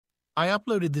I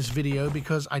uploaded this video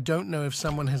because I don't know if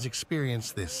someone has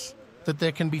experienced this, that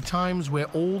there can be times where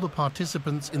all the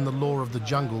participants in the lore of the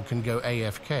jungle can go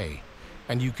AFK,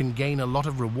 and you can gain a lot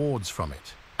of rewards from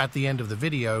it. At the end of the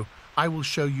video, I will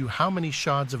show you how many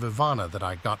shards of Ivana that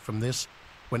I got from this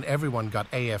when everyone got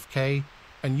AFK,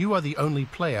 and you are the only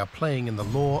player playing in the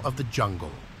lore of the jungle.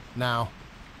 Now,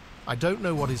 I don't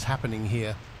know what is happening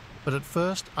here, but at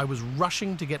first I was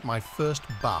rushing to get my first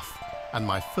buff and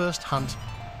my first hunt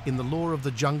in the lore of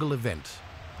the jungle event,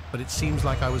 but it seems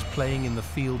like I was playing in the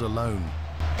field alone.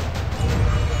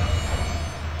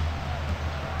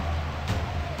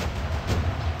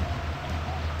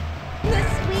 The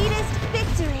sweetest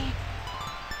victory!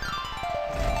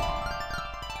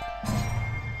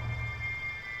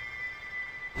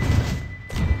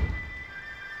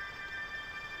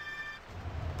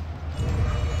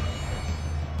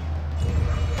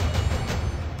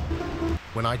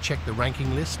 When I checked the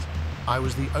ranking list, I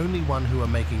was the only one who are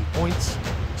making points,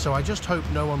 so I just hope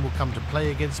no one will come to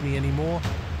play against me anymore.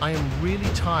 I am really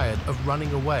tired of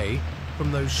running away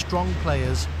from those strong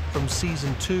players from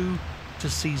Season 2 to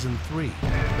Season 3.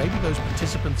 Maybe those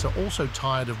participants are also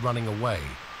tired of running away,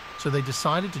 so they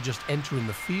decided to just enter in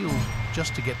the field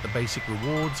just to get the basic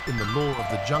rewards in the lore of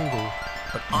the jungle,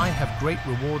 but I have great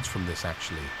rewards from this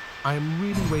actually. I am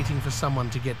really waiting for someone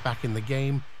to get back in the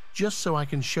game just so I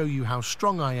can show you how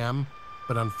strong I am,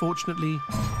 but unfortunately,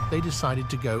 they decided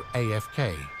to go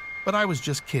AFK. But I was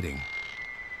just kidding.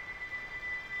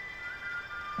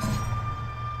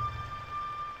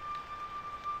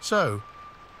 So,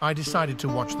 I decided to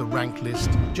watch the rank list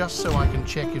just so I can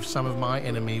check if some of my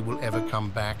enemy will ever come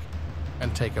back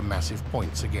and take a massive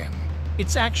points again.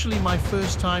 It's actually my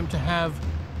first time to have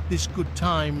this good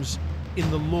times in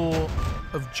the lore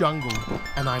of jungle,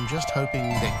 and I'm just hoping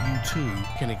that you too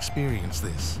can experience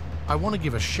this. I want to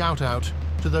give a shout out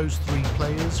to those 3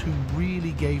 players who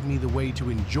really gave me the way to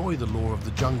enjoy the lore of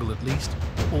the jungle at least,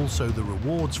 also the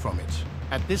rewards from it.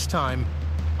 At this time,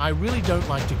 I really don't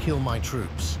like to kill my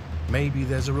troops. Maybe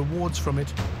there's a rewards from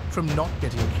it, from not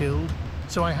getting killed,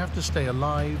 so I have to stay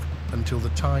alive until the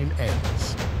time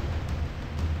ends.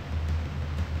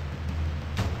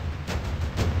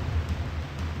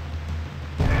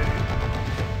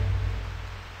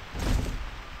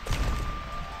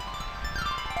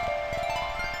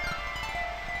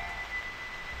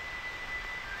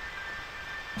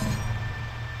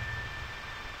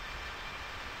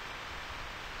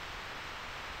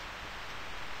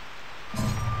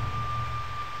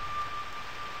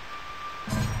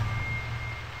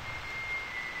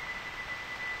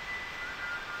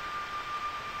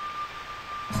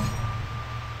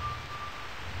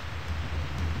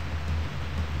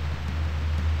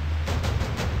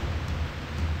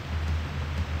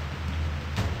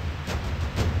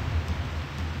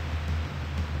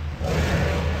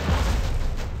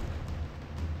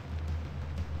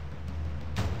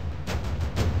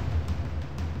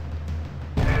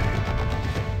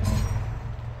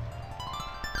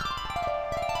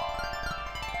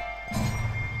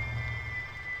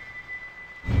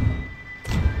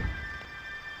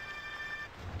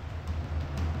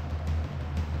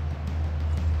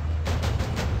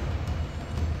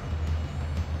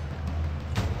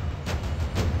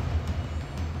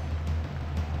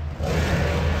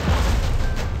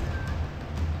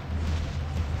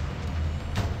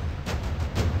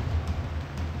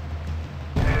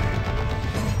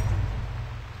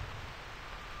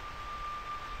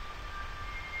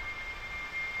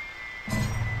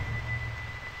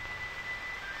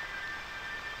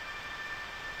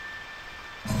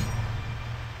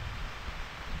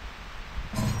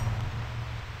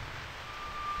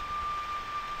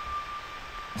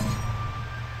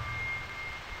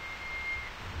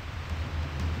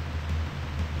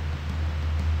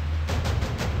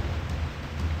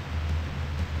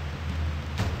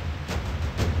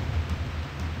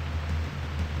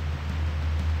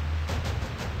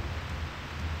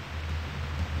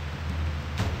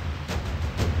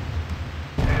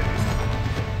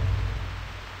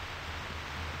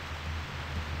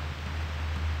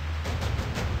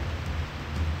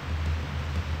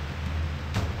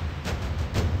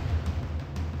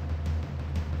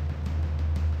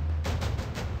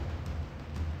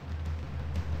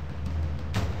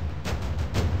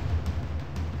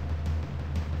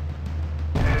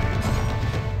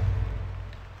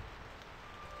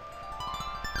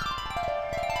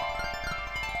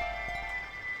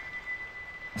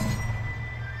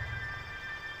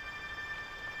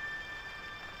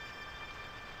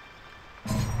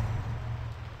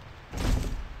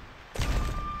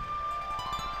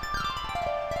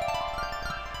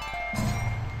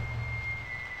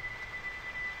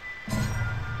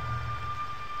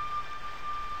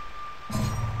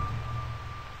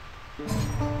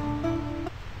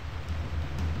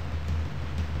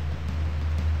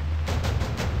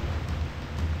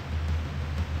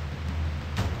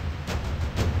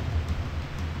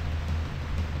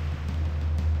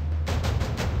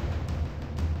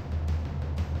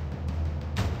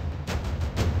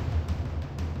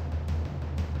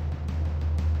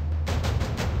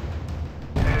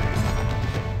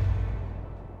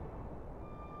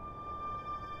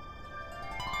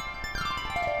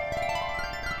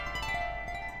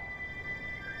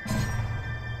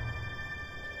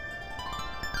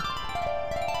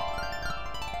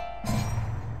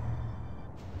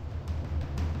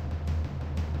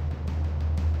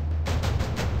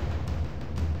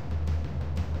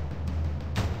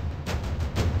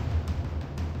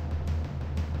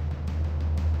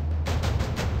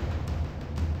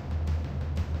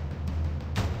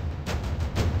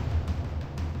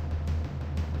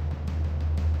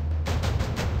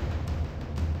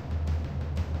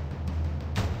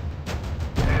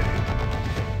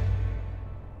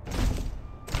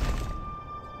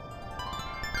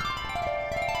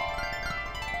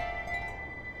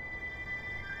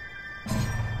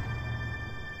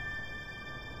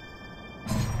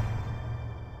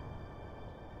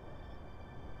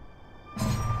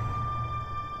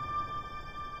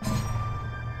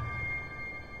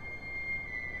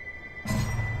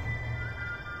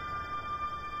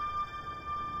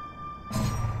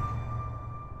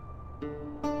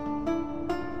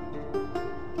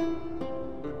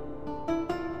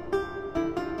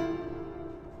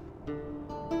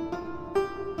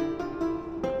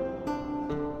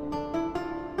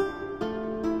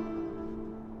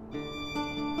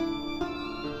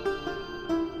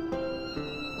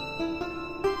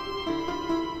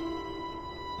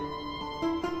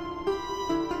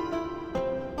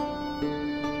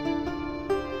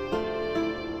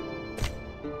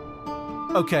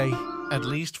 Okay, at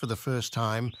least for the first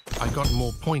time, I got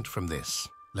more point from this.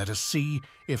 Let us see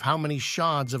if how many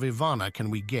shards of Ivana can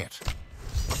we get.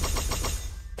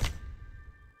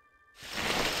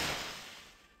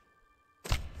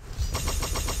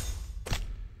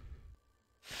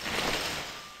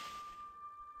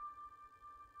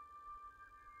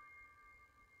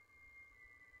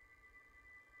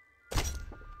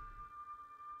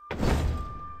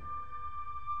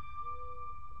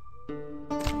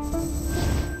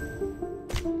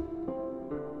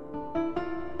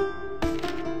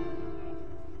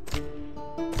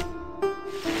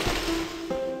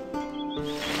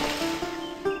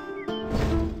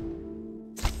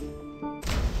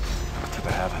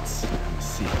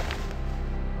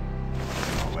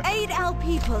 Aid our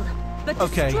people, but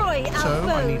Okay, destroy our so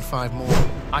I need foes. 5 more.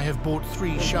 I have bought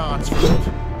 3 shards for it.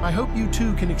 I hope you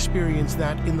too can experience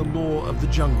that in the lore of the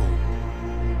jungle.